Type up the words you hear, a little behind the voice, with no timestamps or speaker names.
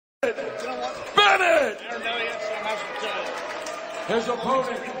Bennett! His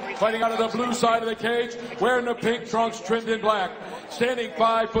opponent, fighting out of the blue side of the cage, wearing the pink trunks trimmed in black. Standing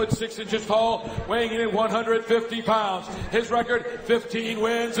 5 foot 6 inches tall, weighing in at 150 pounds. His record, 15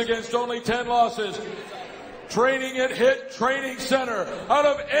 wins against only 10 losses. Training at HIT Training Center out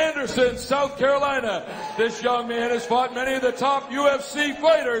of Anderson, South Carolina. This young man has fought many of the top UFC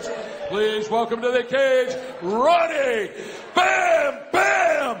fighters. Please welcome to the cage, Ronnie Bam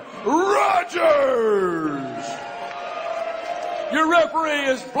Bam Rogers. Your referee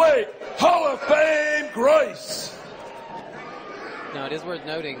is Blake Hall of Fame Grace. Now, it is worth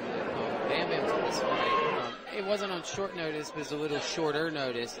noting that Bam Bam took this fight. It wasn't on short notice, but it was a little shorter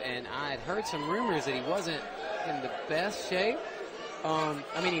notice, and I had heard some rumors that he wasn't in the best shape. I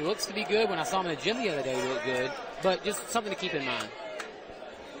mean, he looks to be good. When I saw him in the gym the other day, he looked good, but just something to keep in mind.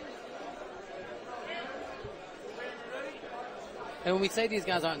 And when we say these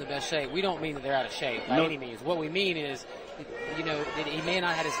guys aren't in the best shape, we don't mean that they're out of shape by any means. What we mean is, you know, that he may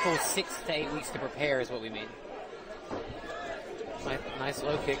not have had his full 6 to 8 weeks to prepare is what we mean. Nice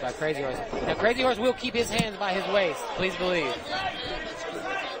low kick by Krazy Horse. Now, Krazy Horse will keep his hands by his waist. Please believe.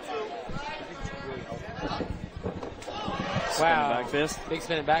 Wow. Back fist. Big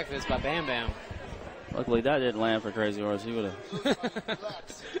spinning back fist by Bam Bam. Luckily, that didn't land for Krazy Horse. He would have.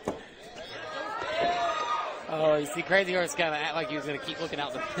 Oh, you see Krazy Horse kind of act like he was going to keep looking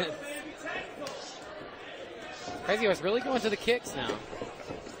out the fence. Krazy Horse really going to the kicks now.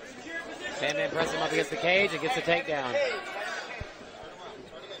 Bam Bam presses him up against the cage and gets the takedown.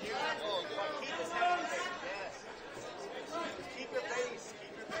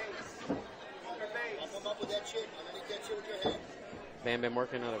 Bam Bam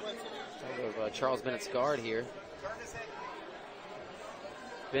working out of Charles Bennett's guard here.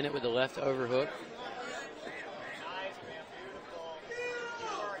 Bennett with the left overhook.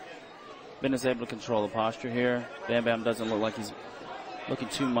 Bennett's able to control the posture here. Bam Bam doesn't look like he's looking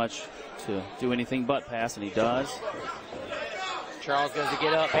too much to do anything but pass, and he does. Charles goes to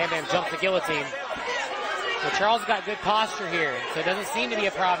get up. Bam Bam jumps the guillotine. Well, Charles got good posture here, so it doesn't seem to be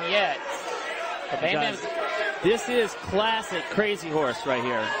a problem yet. But Bam Bam's... This is classic Krazy Horse right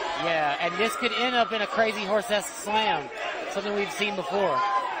here. Yeah, and this could end up in a Krazy Horse-esque slam, something we've seen before.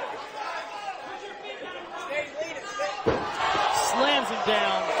 Slams him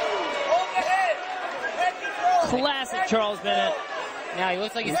down. Classic Charles Bennett. Now he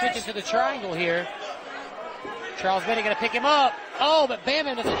looks like he's switching to the triangle here. Charles Bennett going to pick him up. Oh, but Bam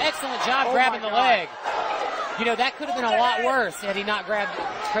Bam does an excellent job grabbing the leg. You know, that could have been a lot worse had he not grabbed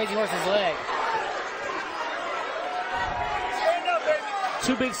Krazy Horse's leg.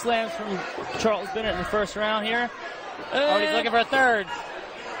 2 big slams from Charles Bennett in the first round here. Oh, he's looking for a third.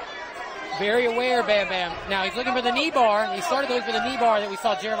 Very aware, Bam Bam. Now he's looking for the knee bar. He started looking for the knee bar that we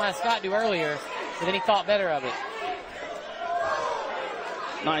saw Jeremiah Scott do earlier, but then he thought better of it.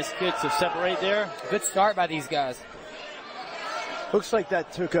 Nice kick to separate there. Good start by these guys. Looks like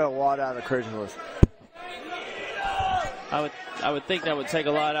that took a lot out of Krazy Horse. I would think that would take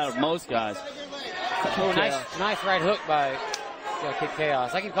a lot out of most guys. Oh, nice right hook by Kid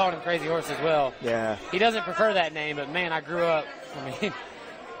Chaos. I keep calling him Krazy Horse as well. Yeah. He doesn't prefer that name, but man, I grew up. I mean,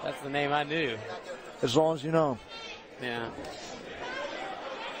 that's the name I knew. As long as you know. Yeah.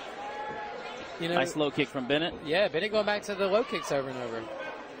 You know, nice low kick from Bennett. Yeah, Bennett going back to the low kicks over and over.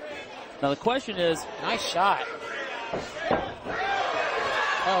 Now the question is... Nice shot.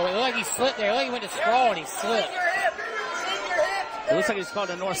 Oh, it looked like he slipped there. It looked like he went to sprawl and he slipped. It looks like he's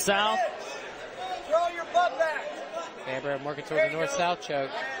called a north-south. Throw your butt back. Bam Bam working toward the north-south choke.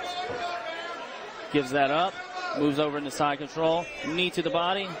 Gives that up. Moves over into side control. Knee to the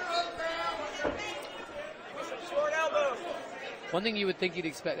body. One thing you would think you'd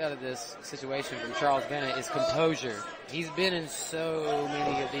expect out of this situation from Charles Bennett is composure. He's been in so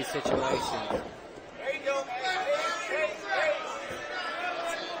many of these situations. There you go.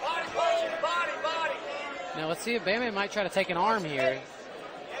 Body. Now let's see if Bam Bam might try to take an arm here.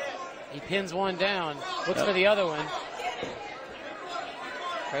 He pins one down. Looks for the other one.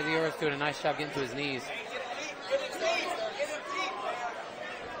 Krazy Horse doing a nice job getting to his knees.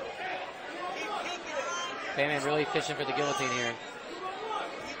 Bam Bam really fishing for the guillotine here.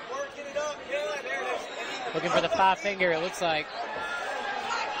 Looking for the 5-finger, it looks like.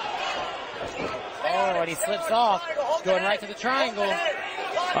 Oh, and he slips off. Going right to the triangle. All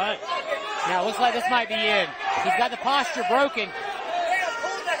right. Now it looks like this might be in. He's got the posture broken.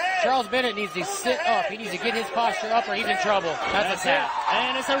 Charles Bennett needs to sit up. He needs to get his posture up or he's in trouble. That's a tap.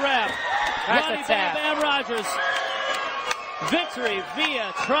 And it's a wrap. That's Ronnie a tap. Bam Bam Rogers. Victory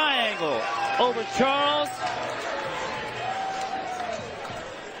via triangle over Charles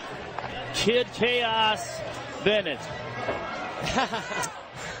Kid Chaos Bennett.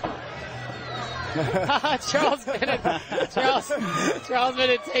 Charles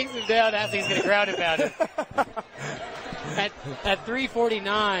Bennett takes him down as he's going to ground and pound him. At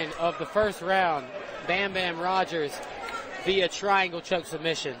 3:49 of the first round, Bam Bam Rogers via triangle choke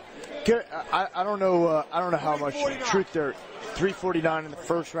submission. I don't know how much truth there. 3:49 in the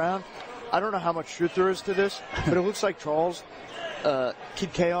first round. I don't know how much truth there is to this, but it looks like Charles,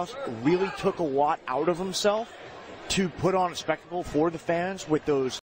 Kid Chaos, really took a lot out of himself to put on a spectacle for the fans with those